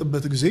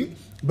በሚቀመጥበት ጊዜ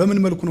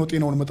በምን መልኩ ነው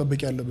ጤናውን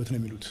መጠበቅ ያለበት ነው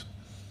የሚሉት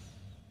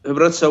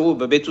ህብረተሰቡ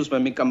በቤት ውስጥ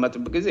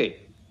በሚቀመጥበት ጊዜ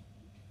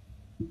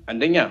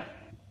አንደኛ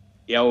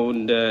ያው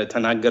እንደ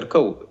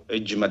ተናገርከው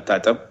እጅ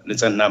መታጠብ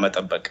ንጽህና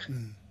መጠበቅ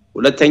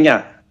ሁለተኛ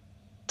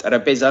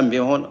ጠረጴዛም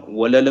ቢሆን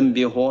ወለልም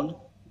ቢሆን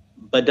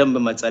በደንብ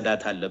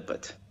መጸዳት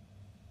አለበት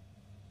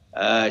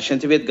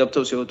ሽንት ቤት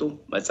ገብተው ሲወጡ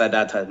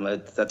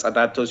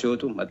ተጸዳድተው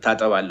ሲወጡ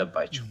መታጠብ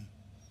አለባቸው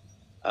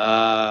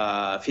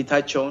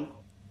ፊታቸውን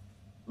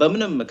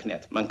በምንም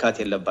ምክንያት መንካት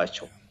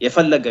የለባቸው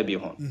የፈለገ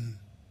ቢሆን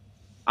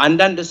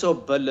አንዳንድ ሰው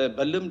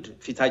በልምድ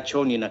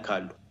ፊታቸውን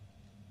ይነካሉ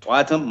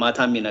ጧትም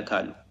ማታም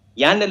ይነካሉ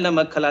ያንን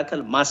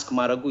ለመከላከል ማስክ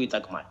ማድረጉ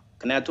ይጠቅማል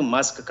ምክንያቱም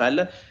ማስክ ካለ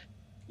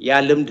ያ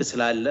ልምድ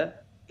ስላለ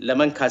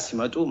ለመንካት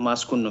ሲመጡ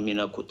ማስኩን ነው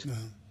የሚነኩት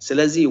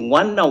ስለዚህ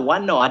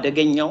ዋናው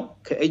አደገኛው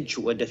ከእጅ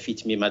ወደ ፊት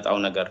የሚመጣው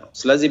ነገር ነው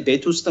ስለዚህ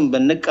ቤት ውስጥም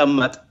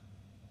ብንቀመጥ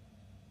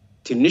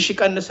ትንሽ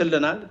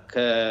ይቀንስልናል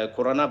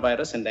ከኮሮና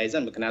ቫይረስ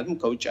እንዳይዘን ምክንያቱም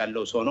ከውጭ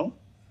ያለው ሰው ነው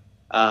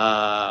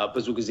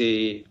ብዙ ጊዜ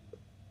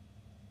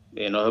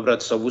ነው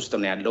ህብረተሰቡ ውስጥ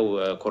ነው ያለው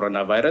ኮሮና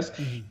ቫይረስ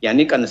ያኔ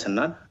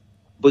ይቀንስናል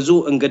ብዙ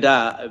እንግዳ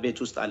ቤት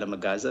ውስጥ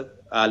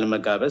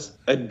አለመጋበዝ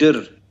እድር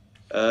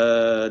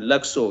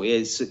ለክሶ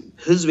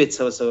ህዝብ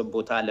የተሰበሰበ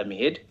ቦታ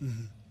ለመሄድ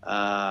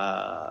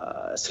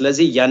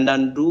ስለዚህ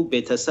ያንዳንዱ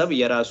ቤተሰብ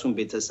የራሱን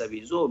ቤተሰብ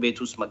ይዞ ቤት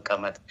ውስጥ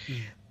መቀመጥ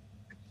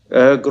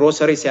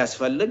ግሮሰሪ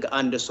ሲያስፈልግ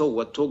አንድ ሰው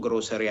ወጥቶ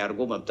ግሮሰሪ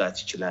አድርጎ መብዛት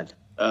ይችላል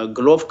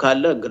ግሎቭ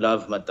ካለ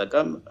ግላቭ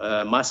መጠቀም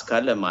ማስክ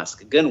ካለ ማስክ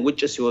ግን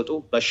ውጭ ሲወጡ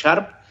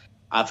በሻርፕ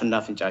አፍና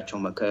አፍንጫቸው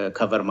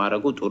ከቨር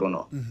ማድረጉ ጥሩ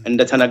ነው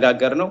እንደ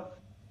ተነጋገርነው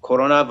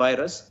ኮሮና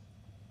ቫይረስ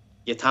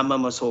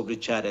የታመመ ሰው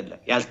ብቻ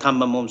አይደለም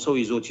ያልታመመውም ሰው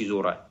ይዞት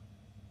ይዞራል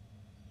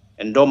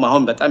እንደውም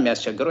አሁን በጣም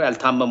ያስቸግረው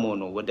ያልታመመው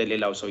ነው ወደ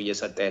ሌላው ሰው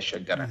እየሰጠ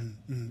ያስቸገራል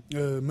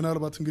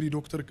ምናልባት እንግዲህ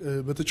ዶክተር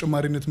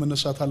በተጨማሪነት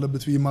መነሳት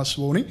አለበት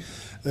በማስበው ነኝ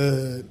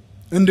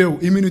እንደው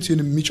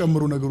ኢሚኒቲን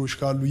የሚጨምሩ ነገሮች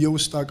ካሉ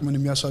የውስጥ አቅምን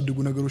የሚያሳድጉ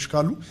ነገሮች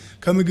ካሉ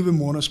ከምግብም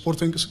ሆነ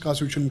ስፖርት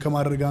እንቅስቃሴዎችን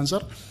ከማድረግ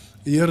አንፃር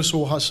የርሶ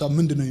ሐሳብ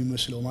ምንድነው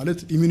የሚመስለው ማለት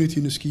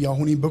ኢሚኒቲን እስኪ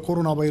አሁን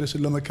በኮሮና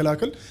ቫይረስን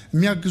ለመከላከል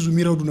የሚያግዙ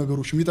የሚረዱ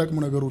ነገሮች የሚጠቅሙ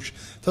ነገሮች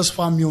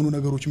ተስፋ የሚሆኑ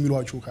ነገሮች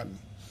የሚሏቸው ካሉ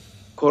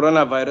ኮሮና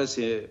ቫይረስ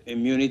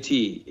ኢሚኒቲ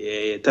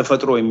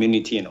ተፈጥሮ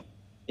ኢሚኒቲ ነው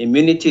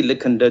ኢሚኒቲ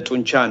ልክ እንደ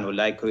ጡንቻ ነው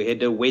ላይክ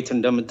ሄደ ዌት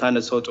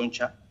እንደምታነሳው ጡንቻ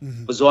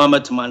ብዙ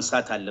አመት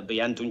ማንሳት አለበት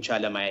ያን ጡንቻ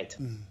ለማየት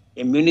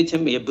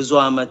ኢሚኒቲም የብዙ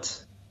አመት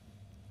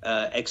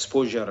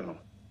ኤክስፖዠር ነው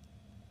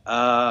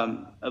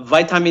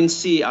ቫይታሚን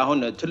ሲ አሁን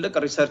ትልቅ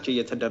ሪሰርች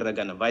እየተደረገ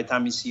ነው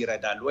ቫይታሚን ሲ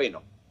ይረዳል ወይ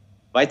ነው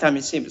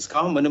ቫይታሚን ሲ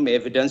እስካሁን ምንም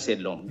ኤቪደንስ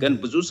የለውም ግን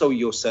ብዙ ሰው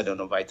እየወሰደ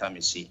ነው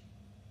ቫይታሚን ሲ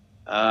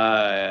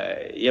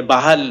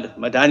የባህል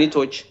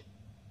መድኃኒቶች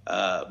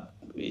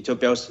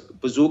ኢትዮጵያ ውስጥ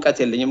ብዙ ዕውቀት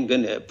የለኝም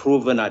ግን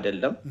ፕሩቭን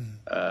አይደለም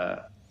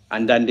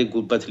አንዳንዴ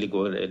ጉበት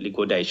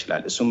ሊጎዳ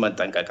ይችላል እሱም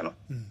መጠንቀቅ ነው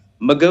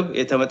ምግብ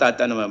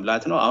የተመጣጠነ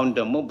መብላት ነው አሁን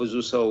ደግሞ ብዙ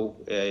ሰው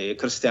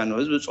የክርስቲያኑ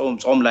ህዝብ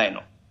ጾም ላይ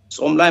ነው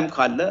ጾም ላይም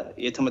ካለ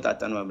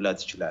የተመጣጠነ መብላት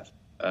ይችላል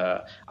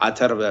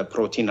አተር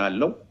ፕሮቲን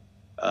አለው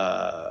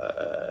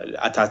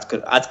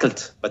አትክልት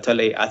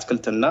በተለይ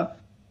አትክልትና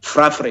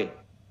ፍራፍሬ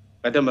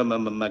በደንብ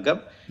መመገብ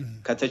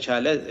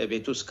ከተቻለ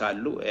ቤት ውስጥ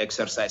ካሉ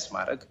ኤክሰርሳይዝ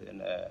ማድረግ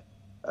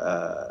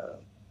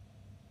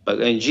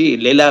እንጂ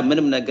ሌላ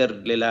ምንም ነገር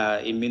ሌላ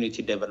ኢሚኒቲ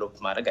ዴቨሎፕ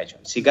ማድረግ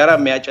አይችልም ሲጋራ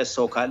የሚያጨስ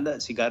ሰው ካለ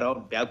ሲጋራውን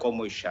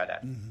ቢያቆመው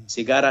ይሻላል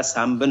ሲጋራ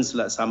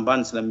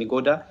ሳምባን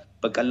ስለሚጎዳ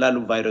በቀላሉ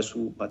ቫይረሱ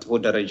መጥፎ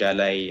ደረጃ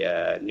ላይ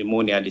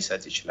ኒሞኒያ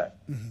ሊሰጥ ይችላል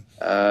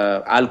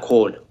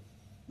አልኮል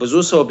ብዙ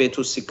ሰው ቤት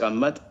ውስጥ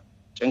ሲቀመጥ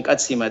ጭንቀት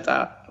ሲመጣ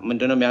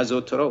ምንድነው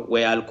የሚያዘውትረው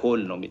ወይ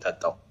አልኮል ነው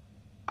የሚጠጣው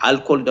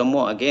አልኮል ደግሞ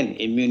አገን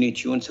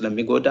ኢሚኒቲውን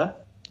ስለሚጎዳ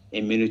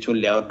ኢሚኒቲውን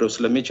ሊያወርደው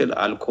ስለሚችል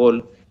አልኮል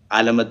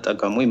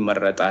አለመጠቀሙ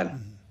ይመረጣል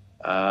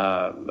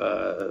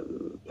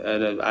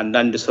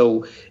አንዳንድ ሰው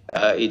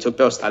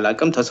ኢትዮጵያ ውስጥ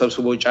አላቅም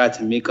ተሰብስቦ ጫት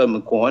የሚቀም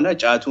ከሆነ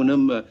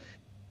ጫቱንም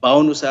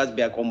በአሁኑ ሰዓት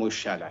ቢያቆመው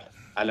ይሻላል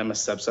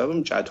አለመሰብሰብም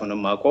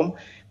ጫቱንም ማቆም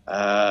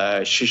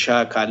ሽሻ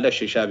ካለ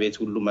ሽሻ ቤት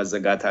ሁሉ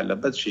መዘጋት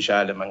አለበት ሽሻ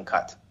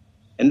ለመንካት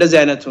እንደዚህ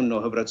አይነቱን ነው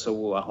ህብረተሰቡ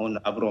አሁን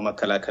አብሮ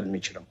መከላከል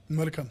የሚችለው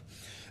መልካም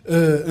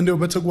እንደው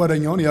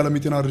በተጓዳኛውን የዓለም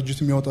የጤና ድርጅት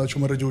የሚያወጣቸው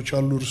መረጃዎች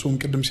አሉ እርሶም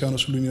ቅድም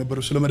ሲያነሱልኝ ነበር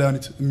ስለ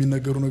መድኃኒት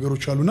የሚነገሩ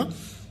ነገሮች አሉና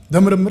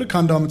ለምርምር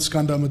ከአንድ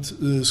አመት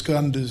እስከ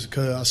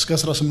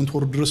 18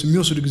 ወር ድረስ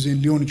የሚወስድ ጊዜ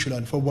ሊሆን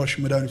ይችላል ፈዋሽ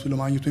መድኃኒቱ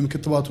ለማግኘት ወይም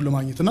ክትባቱ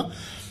ለማግኘትና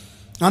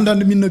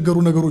አንዳንድ የሚነገሩ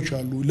ነገሮች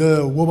አሉ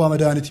ለወባ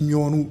መድኃኒት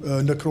የሚሆኑ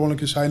እንደ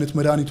ክሮኒክስ አይነት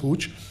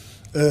መድኃኒቶች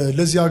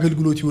ለዚህ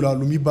አገልግሎት ይውላሉ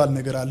የሚባል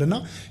ነገር አለና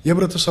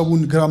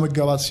የህብረተሰቡን ግራ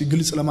መጋባት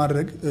ሲግልጽ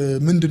ለማድረግ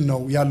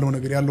ምንድነው ያለው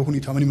ነገር ያለው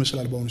ሁኔታ ምን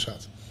ይመስላል በአሁኑ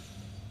ሰዓት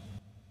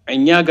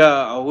እኛ ጋር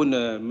አሁን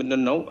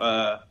ምንድነው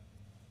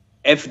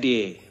FDA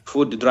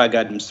ፉድ ድራግ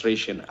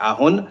አድሚኒስትሬሽን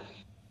አሁን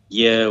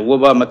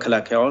የወባ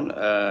መከላከያውን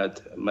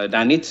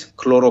መድኃኒት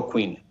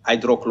ክሎሮኩዊን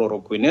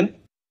ሃይድሮክሎሮኩዊንን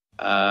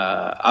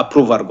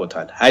አፕሩቭ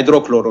አድርጎታል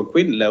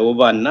ሃይድሮክሎሮኩዊን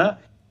ለወባና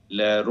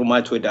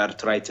ለሩማቶይድ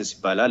አርትራይቲስ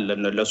ይባላል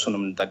ለነሱ ነው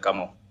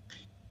የምንጠቀመው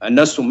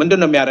እነሱ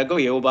ምንድነው የሚያደርገው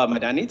የወባ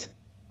መድኃኒት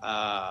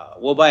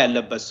ወባ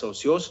ያለበት ሰው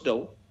ሲወስደው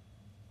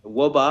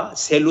ወባ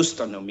ሴል ውስጥ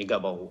ነው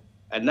የሚገባው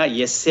እና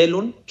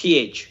የሴሉን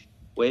pH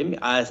ወይም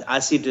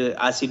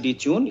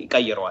አሲዲቲውን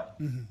ይቀይረዋል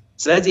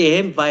ስለዚህ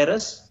ይሄም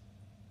ቫይረስ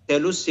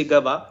ሴሉስ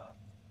ሲገባ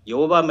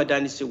የወባ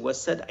መድኃኒት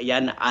ሲወሰድ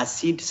ያን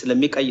አሲድ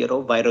ስለሚቀይረው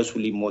ቫይረሱ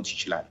ሊሞት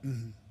ይችላል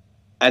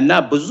እና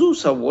ብዙ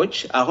ሰዎች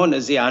አሁን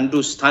እዚህ አንዱ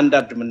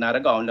ስታንዳርድ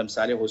የምናደርገው አሁን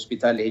ለምሳሌ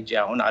ሆስፒታል ሄጄ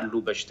አሁን አሉ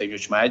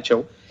በሽተኞች ማያቸው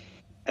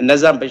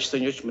እነዛም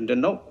በሽተኞች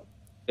ምንድነው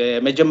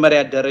መጀመሪያ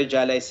ደረጃ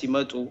ላይ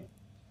ሲመጡ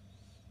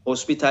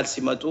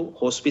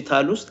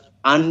ሆስፒታል ውስጥ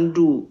አንዱ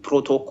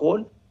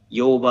ፕሮቶኮል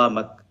የወባ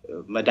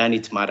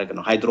መድኃኒት ማድረግ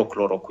ነው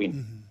ሃይድሮክሎሮኩዊን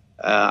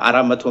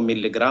 400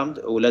 ሚሊ ግራም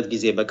 2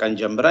 ጊዜ በቀን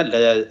ጀምራል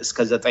እስከ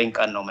 9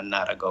 ቀን ነው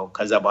የምናደርገው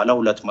ከዛ በኋላ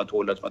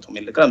 200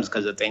 ሚሊ ግራም እስከ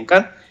 9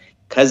 ቀን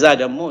ከዛ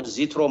ደግሞ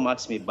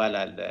ዚትሮማክስ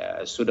ይባላል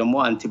እሱ ደግሞ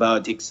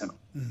አንቲባዮቲክስ ነው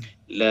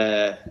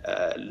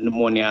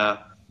ለኒሞኒያ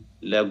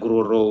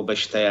ለጉሮሮ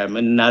በሽታ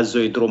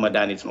የምናዘው የድሮ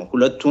መድኃኒት ነው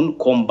ሁለቱን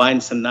ኮምባይን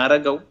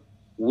ስናደርገው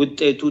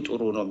ውጤቱ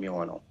ጥሩ ነው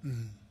የሚሆነው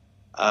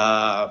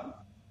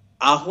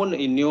አሁን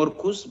ኒውዮርክ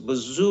ውስጥ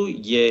ብዙ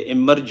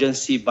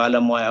የኤመርጀንሲ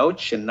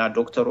ባለሙያዎች እና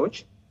ዶክተሮች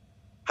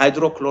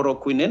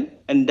ሃይድሮክሎሮኩዊንን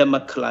እንደ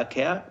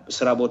መከላከያ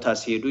ስራ ቦታ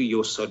ሲሄዱ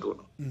እየወሰዱ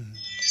ነው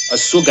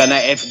እሱ ገና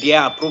ኤፍዲኤ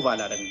አፕሩቭ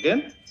አላደረገም ግን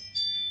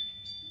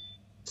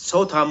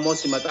ሰው ታሞ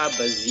ሲመጣ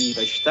በዚህ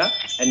በሽታ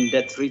እንደ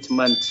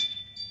ትሪትመንት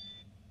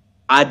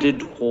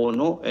አድድ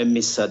ሆኖ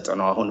የሚሰጥ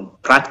ነው አሁን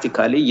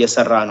ፕራክቲካሊ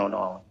እየሰራ ነው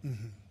አሁን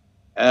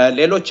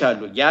ሌሎች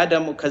አሉ ያ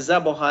ደግሞ ከዛ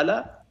በኋላ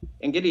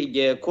እንግዲህ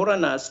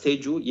የኮሮና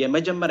ስቴጁ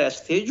የመጀመሪያ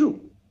ስቴጁ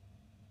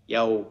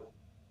ያው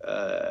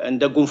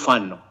እንደ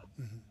ጉንፋን ነው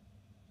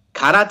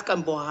ከአራት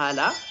ቀን በኋላ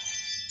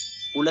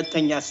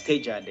ሁለተኛ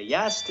ስቴጅ አለ ያ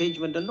ስቴጅ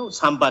ምንድነው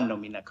ሳምባን ነው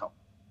የሚነካው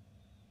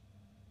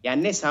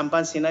ያኔ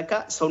ሳምባን ሲነካ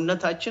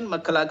ሰውነታችን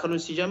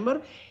መከላከሉን ሲጀምር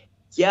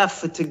ያ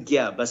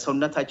ፍትጊያ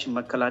በሰውነታችን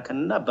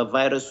መከላከልና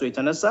በቫይረሱ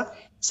የተነሳ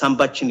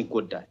ሳምባችን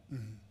ይጎዳል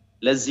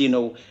ለዚህ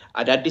ነው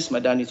አዳዲስ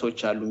መድኃኒቶች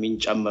አሉ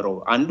የሚንጨምረው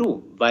አንዱ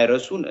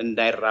ቫይረሱን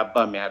እንዳይራባ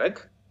የሚያደርግ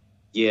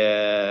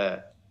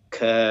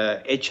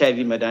ከኤችአይቪ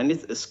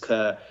መድኃኒት እስከ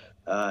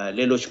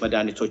ሌሎች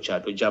መድኃኒቶች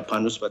አሉ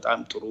ጃፓን ውስጥ በጣም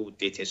ጥሩ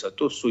ውጤት የሰጡ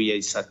እሱ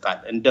ይሰጣል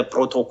እንደ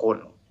ፕሮቶኮል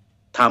ነው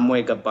ታሞ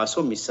የገባ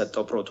ሰው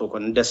የሚሰጠው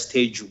ፕሮቶኮል እንደ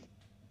ስቴጁ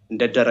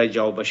እንደ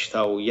ደረጃው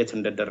በሽታው የት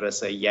እንደደረሰ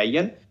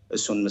ያያየን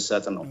እሱን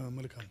መስጠት ነው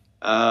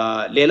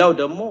ሌላው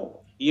ደግሞ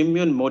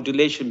ኢሚዩን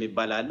ሞዱሌሽን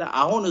ይባላል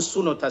አሁን እሱ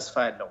ነው ተስፋ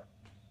ያለው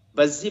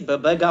በዚህ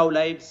በበጋው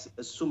ላይ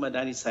እሱ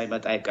መድኃኒት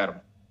ሳይመጣ አይቀርም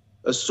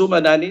እሱ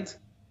መድኃኒት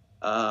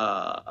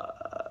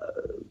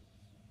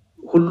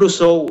ሁሉ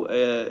ሰው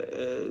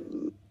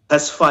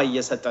ተስፋ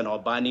እየሰጠ ነው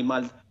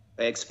በአኒማል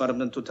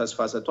ኤክስፐሪመንቱ ተስፋ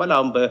ሰጥቷል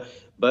አሁን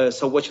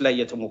በሰዎች ላይ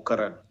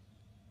እየተሞከረ ነው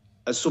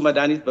እሱ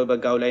መድኃኒት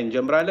በበጋው ላይ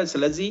እንጀምራለን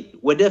ስለዚህ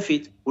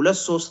ወደፊት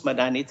 2-3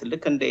 መድኃኒት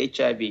ልክ እንደ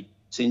ኤችአይቪ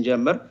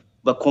ሲንጀምር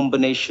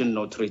በኮምቢኔሽን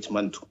ነው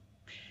ትሪትመንቱ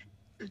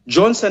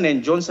ጆንሰን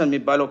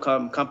የሚባለው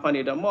ካምፓኒ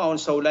ደግሞ አሁን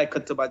ሰው ላይ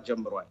ክትባት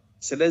ጀምሯል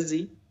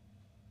ስለዚህ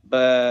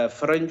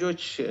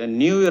በፈረንጆች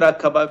ኒው ይር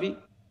አካባቢ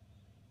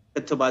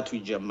ክትባቱ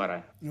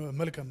ይጀምራል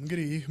መልካም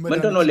እንግዲህ ይህ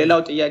ምንድነው ሌላው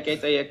ጥያቄ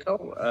ጠየቀው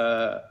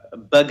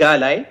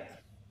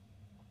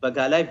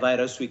በጋ ላይ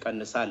ቫይረሱ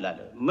ይቀንሳል አለ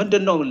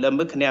ምንድነው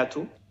ለምክንያቱ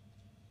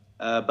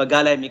በጋ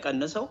ላይ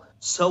የሚቀንሰው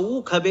ሰው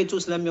ከቤቱ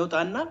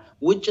ስለሚወጣና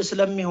ውጭ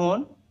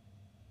ስለሚሆን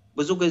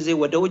ብዙ ጊዜ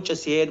ወደ ውጭ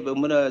ሲሄድ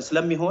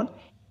ስለሚሆን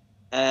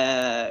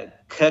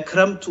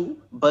ከክረምቱ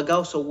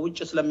በጋው ሰው ውጭ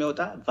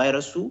ስለሚወጣ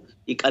ቫይረሱ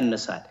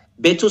ይቀንሳል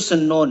ቤቱ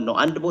ስንሆን ነው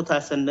አንድ ቦታ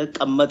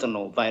ስንቀመጥ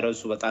ነው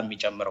ቫይረሱ በጣም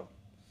የሚጨምረው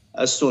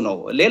እሱ ነው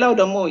ሌላው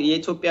ደግሞ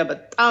የኢትዮጵያ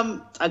በጣም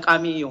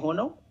ጠቃሚ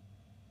የሆነው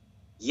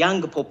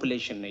ያንግ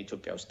ፖፑሌሽን ነው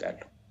ኢትዮጵያ ውስጥ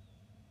ያለው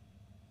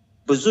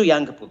ብዙ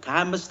ያንግ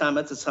ከ25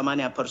 ዓመት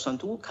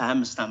 80%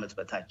 ከ25 ዓመት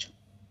በታች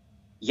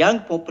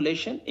ያንግ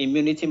ፖፑሌሽን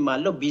ኢሚዩኒቲ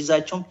ማለው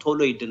ቢዛቸውም ቶሎ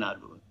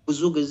ይድናሉ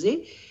ብዙ ጊዜ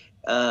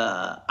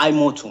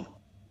አይሞቱም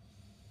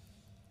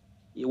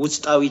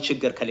ውስጣዊ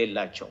ችግር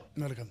ከሌላቸው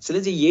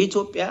ስለዚህ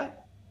የኢትዮጵያ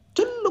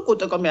ትልቁ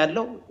ጥቅም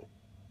ያለው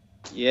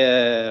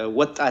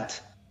የወጣት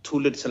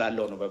ትውልድ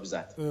ስላለው ነው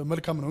በብዛት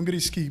መልካም ነው እንግዲህ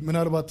እስኪ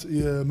ምናልባት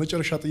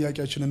የመጨረሻ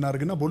ጥያቄያችንን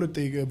እናርግና በሁለት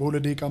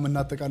ደቂቃ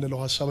እናጠቃልለው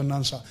ሐሳብና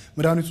አንሳ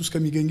መድኃኒቱ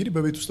እስከሚገኝ እንግዲህ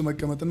በቤት ውስጥ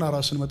መቀመጥና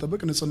ራስን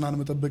መጠበቅ ንጽህናን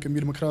መጠበቅ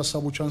የሚል ምክረ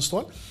ሐሳቦች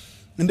አንስተዋል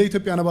እንደ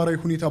ኢትዮጵያ ነባራዊ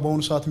ሁኔታ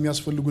በአሁኑ ሰዓት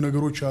የሚያስፈልጉ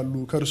ነገሮች አሉ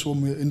ከርሶም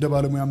እንደ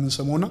ባለሙያ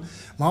የምንሰማውና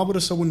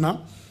ማህበረሰቡና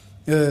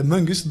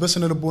መንግስት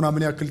በስነ ልቦና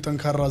ምን ያክል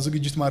ጠንካራ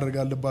ዝግጅት ማድረግ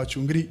አለባቸው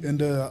እንግዲህ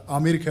እንደ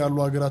አሜሪካ ያሉ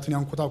ሀገራትን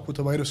ያንኮታኮተ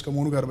ቫይረስ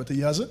ከመሆኑ ጋር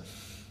በተያያዘ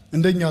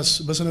እንደኛስ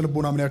በስነ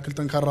ልቦና ምን ያክል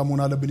ጠንካራ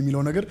መሆን አለብን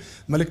የሚለው ነገር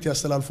መልእክት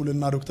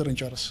ያስተላልፉልና ዶክተር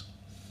እንጨርስ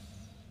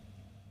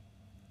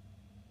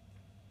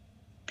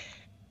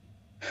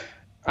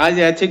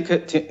I think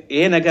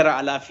ይሄ ነገር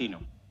አላፊ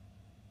ነው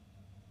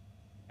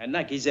እና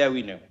ጊዜያዊ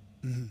ነው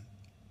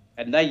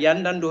እና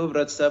ያንዳንዱ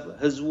ህብረተሰብ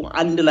ህዝቡ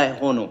አንድ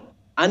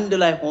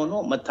ላይ ሆኖ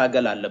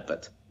መታገል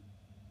አለበት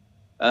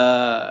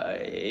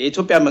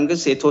የኢትዮጵያ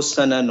መንግስት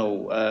የተወሰነ ነው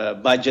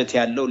ባጀት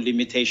ያለው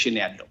ሊሚቴሽን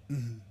ያለው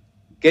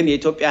ግን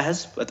የኢትዮጵያ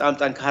ህዝብ በጣም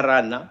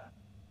ጠንካራና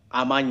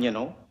አማኝ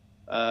ነው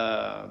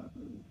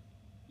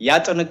ያ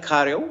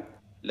ጥንካሬው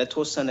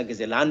ለተወሰነ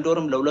ጊዜ ለአንድ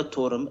ወርም ለሁለት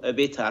ወርም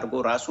እቤት አርጎ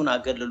ራሱን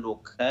አገልሎ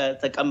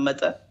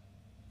ከተቀመጠ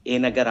ይሄ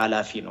ነገር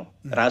አላፊ ነው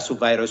ራሱ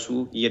ቫይረሱ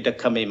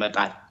እየደከመ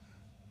ይመጣል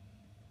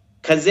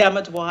ከዚህ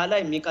አመት በኋላ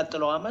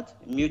የሚቀጥለው አመት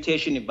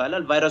ሚውቴሽን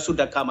ይባላል ቫይረሱ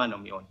ደካማ ነው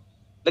የሚሆን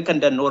ልክ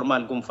እንደ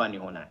ኖርማል ጉንፋን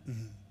ይሆናል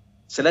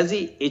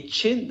ስለዚህ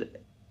እቺን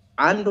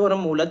አንድ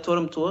ወርም ሁለት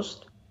ወርም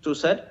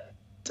ትወስድ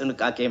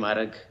ጥንቃቄ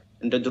ማድረግ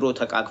እንደ ድሮ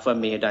ተቃቅፈ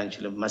መሄድ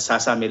አንችልም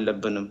መሳሳም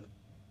የለብንም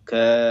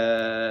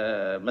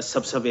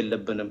ከመሰብሰብ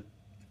የለብንም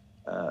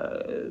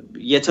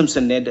የትም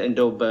ስንሄድ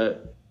እንደው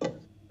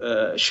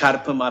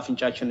በሻርፕ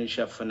አፍንጫችንን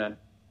ሸፍነን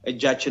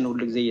እጃችን ሁሉ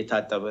ጊዜ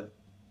እየታጠበን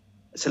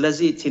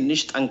ስለዚህ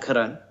ትንሽ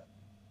ጠንክረን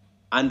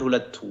አንድ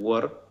ሁለት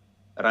ወር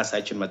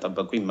ራሳችን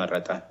መጠበቁ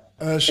ይመረጣል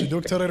እሺ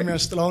ዶክተር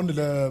ኤርሚያስ ጥላሁን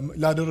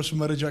ላደረሱ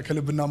መረጃ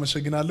ከልብ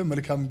እናመሰግናለን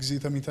መልካም ጊዜ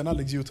ተመኝተናል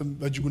ለጊዜውም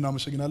በእጅጉ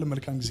እናመሰግናለን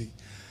መልካም ጊዜ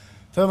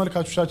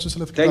ተመልካቾቻችን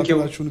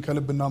ስለተከታተላችሁን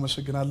ከልብ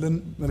እናመሰግናለን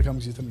መልካም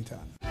ጊዜ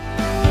ተመኝተናል